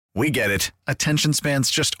We get it. Attention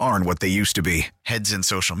spans just aren't what they used to be. Heads in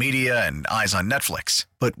social media and eyes on Netflix.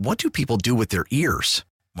 But what do people do with their ears?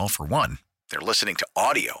 Well, for one, they're listening to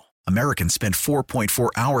audio. Americans spend 4.4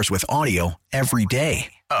 hours with audio every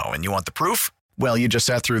day. Oh, and you want the proof? Well, you just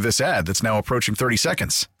sat through this ad that's now approaching 30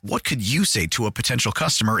 seconds. What could you say to a potential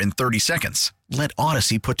customer in 30 seconds? Let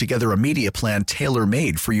Odyssey put together a media plan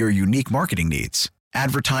tailor-made for your unique marketing needs.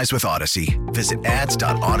 Advertise with Odyssey. Visit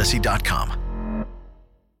ads.odyssey.com.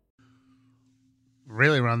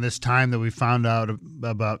 Really around this time that we found out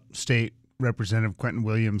about State Representative Quentin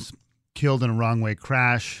Williams killed in a wrong-way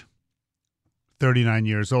crash, 39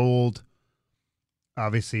 years old,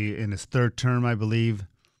 obviously in his third term, I believe.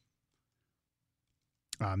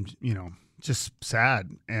 Just sad.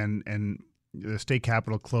 And the state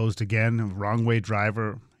capitol closed again, wrong-way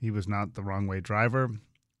driver. He was not the wrong-way driver.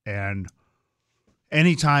 And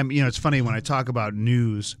anytime, it's funny when I talk about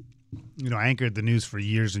news, I anchored the news for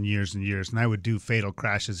years and years and years, and I would do fatal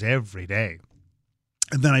crashes every day.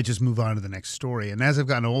 And then I just move on to the next story. And as I've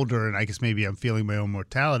gotten older, and I guess maybe I'm feeling my own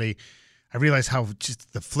mortality, I realize how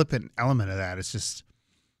just the flippant element of that is just,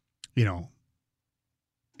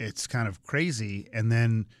 it's kind of crazy. And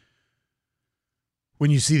then when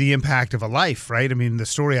you see the impact of a life, right? I mean, the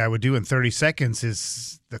story I would do in 30 seconds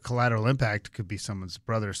is the collateral impact could be someone's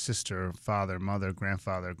brother, sister, father, mother,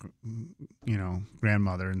 grandfather,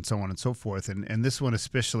 grandmother, and so on and so forth. And this one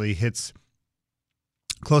especially hits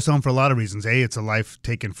close home for a lot of reasons. A, it's a life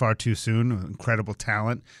taken far too soon, incredible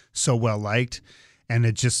talent, so well liked. And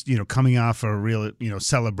it just, coming off a real,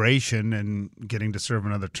 celebration and getting to serve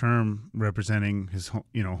another term representing his,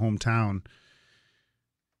 hometown,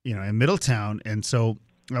 in Middletown. And so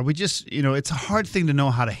we just, it's a hard thing to know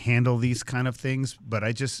how to handle these kind of things. But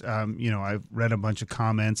I just, I've read a bunch of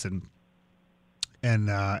comments and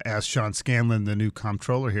asked Sean Scanlon, the new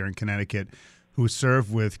comptroller here in Connecticut, who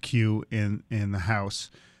served with Q in the House,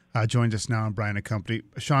 joins us now on Brian and Company.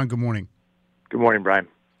 Sean, good morning. Good morning, Brian.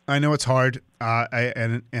 I know it's hard,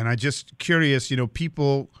 and I just curious. There's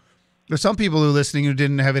some people who are listening who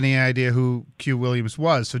didn't have any idea who Q Williams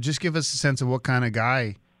was. So just give us a sense of what kind of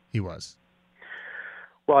guy he was.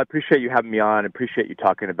 Well, I appreciate you having me on. I appreciate you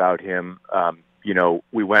talking about him.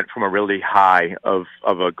 We went from a really high of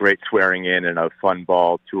a great swearing in and a fun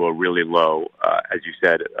ball to a really low, as you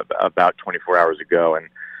said, about 24 hours ago. And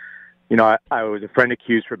I was a friend of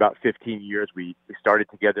Q's for about 15 years. We started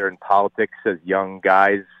together in politics as young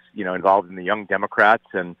guys, involved in the Young Democrats,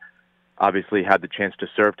 and obviously had the chance to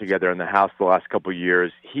serve together in the House the last couple of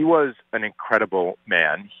years. He was an incredible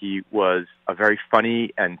man. He was a very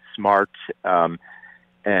funny and smart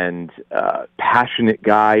and passionate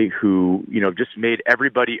guy who, just made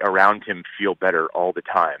everybody around him feel better all the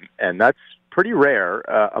time. And that's pretty rare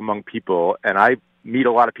among people. And I meet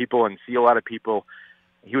a lot of people and see a lot of people.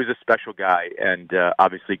 He was a special guy and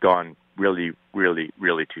obviously gone really, really,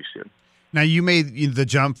 really too soon. Now, you made the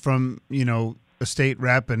jump from, a state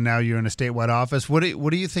rep and now you're in a statewide office. What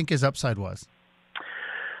do you think his upside was?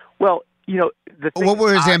 Well, what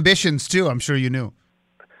were his ambitions too? I'm sure you knew.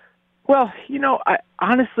 Well, I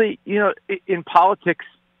honestly, in politics,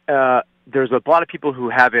 there's a lot of people who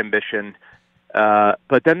have ambition,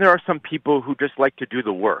 but then there are some people who just like to do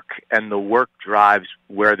the work, and the work drives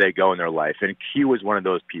where they go in their life. And Q was one of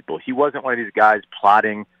those people. He wasn't one of these guys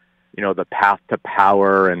plotting, the path to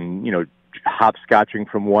power and, hopscotching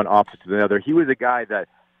from one office to another. He was a guy that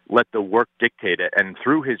let the work dictate it. And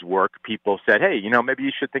through his work, people said, hey, maybe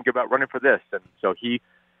you should think about running for this. And so he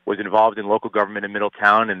was involved in local government in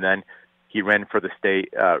Middletown, and then he ran for the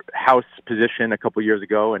state House position a couple years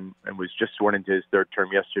ago and was just sworn into his third term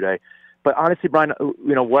yesterday. But honestly, Brian,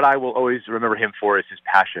 what I will always remember him for is his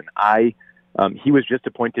passion. He was just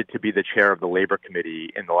appointed to be the chair of the Labor Committee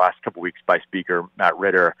in the last couple weeks by Speaker Matt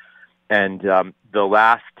Ritter. And the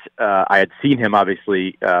last, I had seen him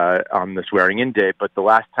obviously on the swearing-in day, but the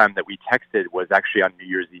last time that we texted was actually on New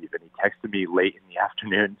Year's Eve. And he texted me late in the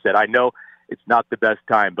afternoon and said, I know it's not the best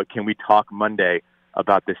time, but can we talk Monday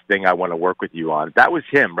about this thing I want to work with you on? That was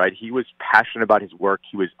him, right? He was passionate about his work.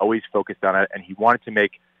 He was always focused on it, and he wanted to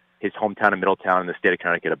make his hometown of Middletown and the state of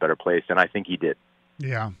Connecticut a better place, and I think he did.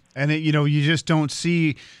 Yeah, and you just don't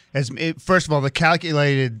see first of all, the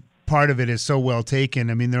calculated part of it is so well taken.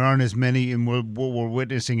 I mean, there aren't as many, and what we're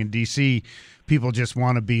witnessing in D.C., people just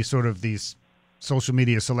want to be sort of these social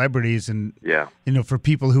media celebrities, and for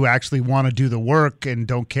people who actually want to do the work and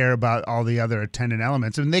don't care about all the other attendant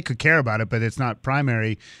elements. I mean, they could care about it, but it's not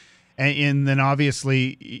primary. And then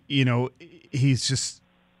obviously, he's just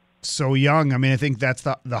so young. I mean, I think that's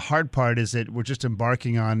the hard part, is that we're just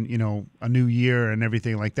embarking on, a new year and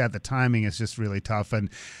everything like that. The timing is just really tough. And,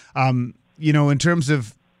 in terms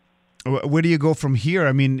of Where do you go from here?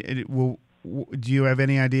 I mean, do you have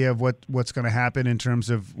any idea of what's going to happen in terms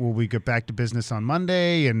of, will we get back to business on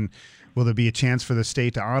Monday, and will there be a chance for the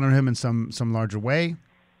state to honor him in some larger way?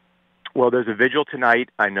 Well, there's a vigil tonight,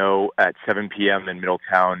 I know, at 7 p.m. in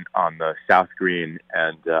Middletown on the South Green,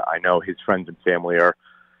 and I know his friends and family are,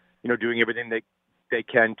 doing everything they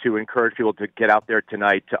can to encourage people to get out there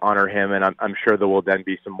tonight to honor him, and I'm sure there will then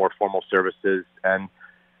be some more formal services. And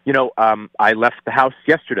I left the house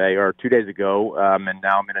yesterday or 2 days ago, and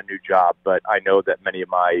now I'm in a new job. But I know that many of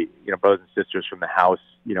my, brothers and sisters from the house,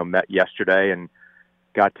 met yesterday and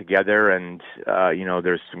got together. And,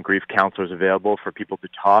 there's some grief counselors available for people to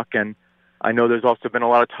talk. And I know there's also been a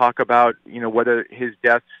lot of talk about, whether his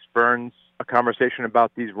death spurns a conversation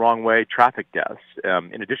about these wrong-way traffic deaths.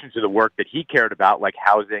 In addition to the work that he cared about, like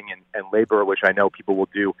housing and labor, which I know people will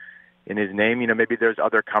do in his name, maybe there's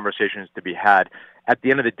other conversations to be had. At the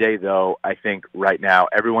end of the day, though, I think right now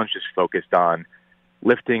everyone's just focused on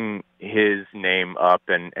lifting his name up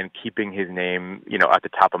and keeping his name, at the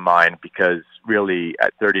top of mind, because really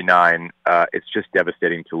at 39, it's just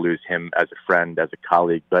devastating to lose him as a friend, as a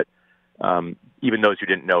colleague. But even those who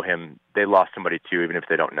didn't know him, they lost somebody too, even if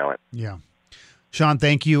they don't know it. Yeah. Sean,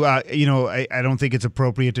 thank you. I don't think it's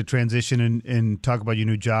appropriate to transition and talk about your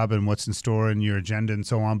new job and what's in store and your agenda and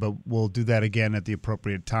so on, but we'll do that again at the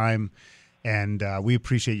appropriate time. And we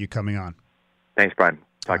appreciate you coming on. Thanks, Brian.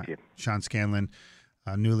 Talk to you. Sean Scanlon,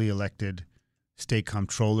 newly elected state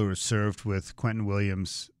comptroller, has served with Quentin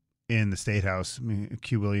Williams in the State House. I mean,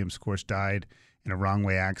 Q. Williams, of course, died in a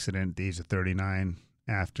wrong-way accident at the age of 39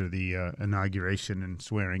 after the inauguration and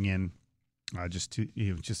swearing in.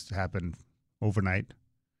 Just happened overnight.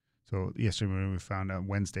 So yesterday we found out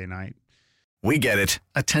Wednesday night. We get it.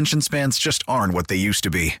 Attention spans just aren't what they used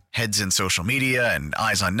to be. Heads in social media and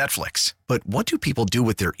eyes on Netflix. But what do people do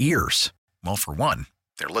with their ears? Well, for one,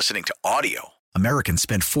 they're listening to audio. Americans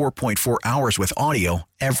spend 4.4 hours with audio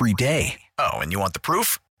every day. Oh, and you want the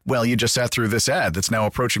proof? Well, you just sat through this ad that's now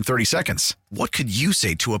approaching 30 seconds. What could you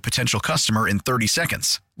say to a potential customer in 30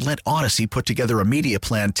 seconds? Let Odyssey put together a media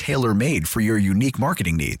plan tailor-made for your unique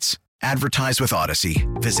marketing needs. Advertise with Odyssey.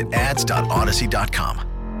 Visit ads.odyssey.com.